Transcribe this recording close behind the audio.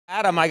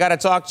Adam, I got to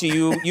talk to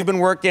you. You've been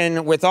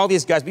working with all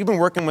these guys. You've been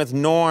working with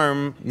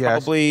Norm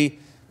probably.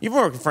 You've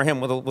been working for him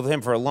with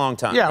him for a long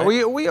time. Yeah,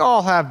 right? we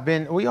all have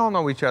been. We all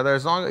know each other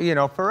as long,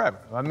 forever.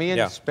 Me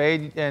and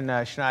Spade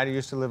and Schneider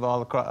used to live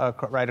all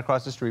right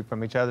across the street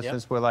from each other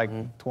since we're like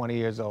 20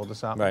 years old or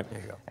something. Right.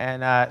 There you go.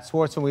 And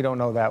Swartzen we don't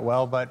know that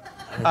well, but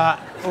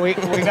we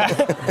got.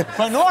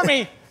 But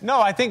Normie. No,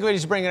 I think what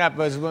he's bringing up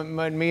was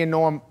when me and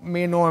Norm,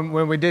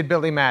 when we did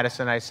Billy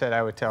Madison, I said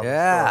I would tell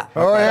the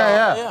story.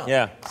 Oh,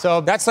 yeah.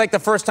 So that's like the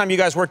first time you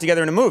guys worked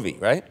together in a movie,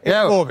 right?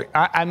 Yeah. Movie.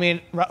 I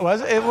mean,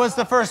 it was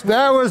the first movie.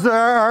 That was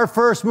our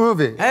first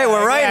movie. Hey,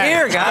 we're right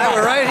here, guys.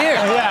 We're right here.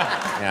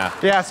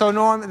 Yeah, so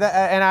Norm and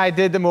I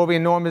did the movie,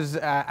 and Norm is,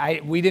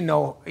 we didn't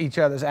know each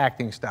other's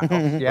acting style.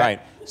 Right.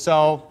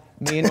 So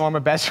me and Norm are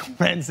best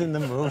friends in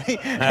the movie,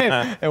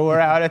 and we're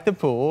out at the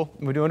pool.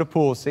 We're doing a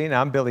pool scene.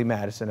 I'm Billy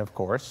Madison, of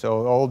course,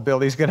 so old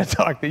Billy's gonna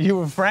talk to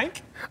you. And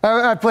Frank?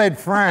 I played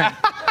Frank.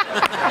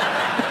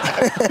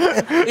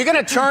 You're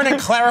gonna turn and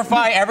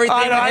clarify everything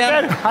to him?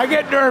 I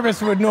get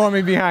nervous with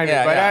Normie behind me.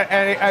 But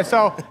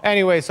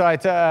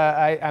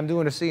Yeah, I'm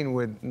doing a scene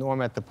with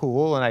Norm at the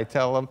pool, and I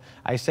tell him,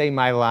 I say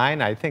my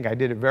line. I think I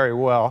did it very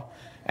well.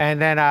 And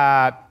then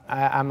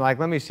I'm like,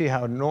 let me see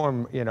how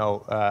Norm,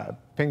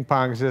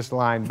 ping-pongs this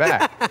line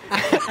back.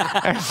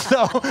 and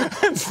so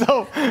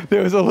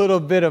there was a little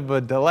bit of a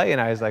delay,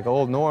 and I was like,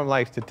 old Norm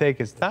likes to take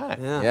his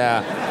time.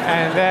 Yeah.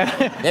 And then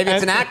maybe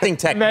it's an acting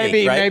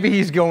technique, right? Maybe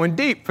he's going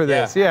deep for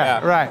this.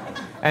 Yeah. Right.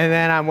 And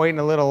then I'm waiting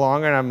a little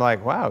longer, and I'm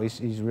like, wow,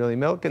 he's really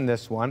milking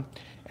this one.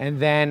 And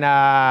then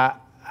a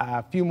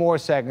few more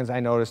seconds,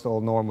 I noticed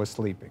old Norm was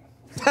sleeping.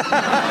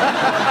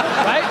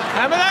 Right?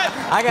 Remember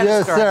that? I got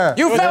Yes, sir.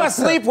 You fell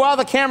asleep while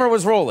the camera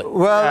was rolling.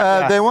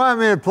 Well, they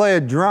wanted me to play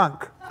a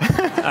drunk.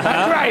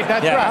 That's right,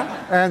 that's right.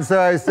 And so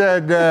I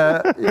said,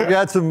 you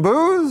got some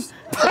booze?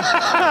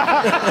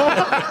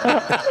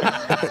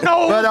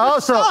 No, But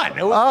also, fun.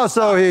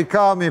 He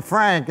called me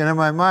Frank, and in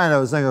my mind I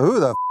was thinking, who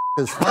the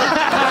is Frank?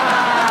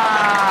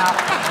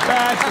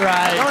 That's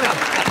right.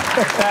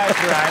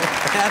 That's right.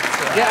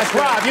 Yes,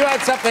 Rob, you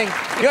had something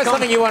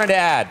you wanted to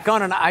add.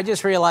 Conan, I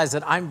just realized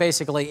that I'm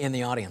basically in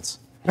the audience.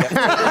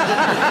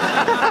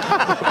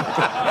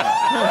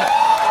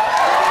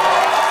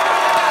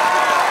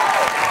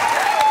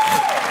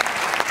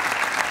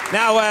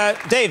 Now,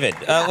 David,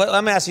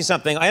 let me ask you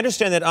something. I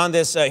understand that on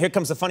this Here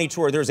Comes the Funny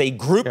tour, there's a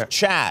group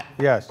chat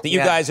that you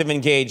guys have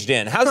engaged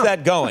in. How's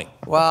that going?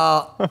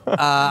 Well,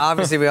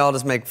 obviously we all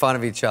just make fun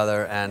of each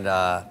other, and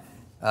Rob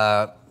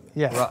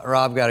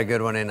got a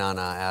good one in on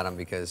Adam,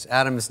 because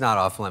Adam is not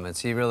off limits.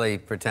 He really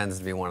pretends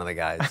to be one of the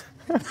guys.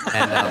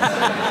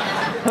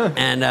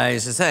 And he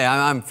says, hey,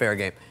 I'm fair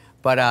game.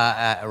 But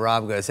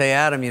Rob goes, hey,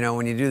 Adam,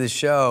 when you do the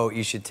show,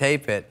 you should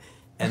tape it,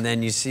 and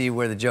then you see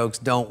where the jokes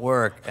don't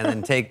work, and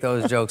then take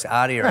those jokes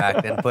out of your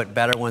act and put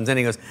better ones in.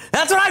 He goes,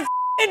 that's what I do!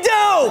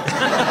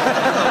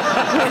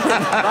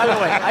 By the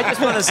way, I just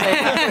want to say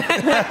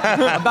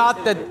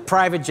about the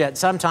private jet,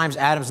 sometimes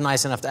Adam's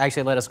nice enough to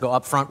actually let us go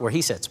up front where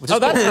he sits. Which is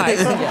that's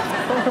nice.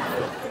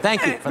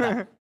 Thank you for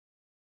that.